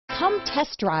Come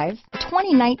test drive the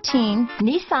 2019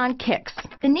 Nissan Kicks.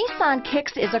 The Nissan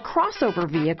Kicks is a crossover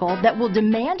vehicle that will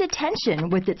demand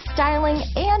attention with its styling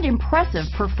and impressive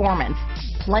performance.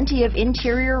 Plenty of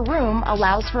interior room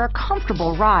allows for a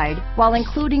comfortable ride while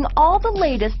including all the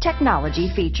latest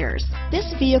technology features.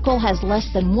 This vehicle has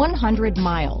less than 100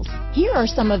 miles. Here are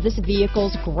some of this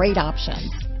vehicle's great options: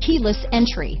 keyless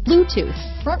entry,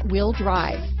 Bluetooth, front wheel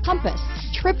drive, compass,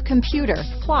 trip computer,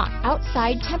 clock,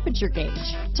 outside temperature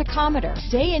gauge, tachometer,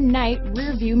 day and night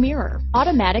rear view mirror,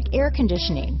 automatic air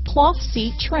conditioning, cloth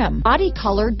seat trim, body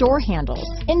color door handles,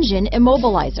 engine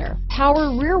immobilizer,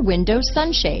 power rear window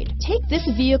sunshade. Take this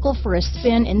vehicle for a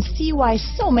spin and see why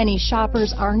so many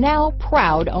shoppers are now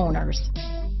proud owners.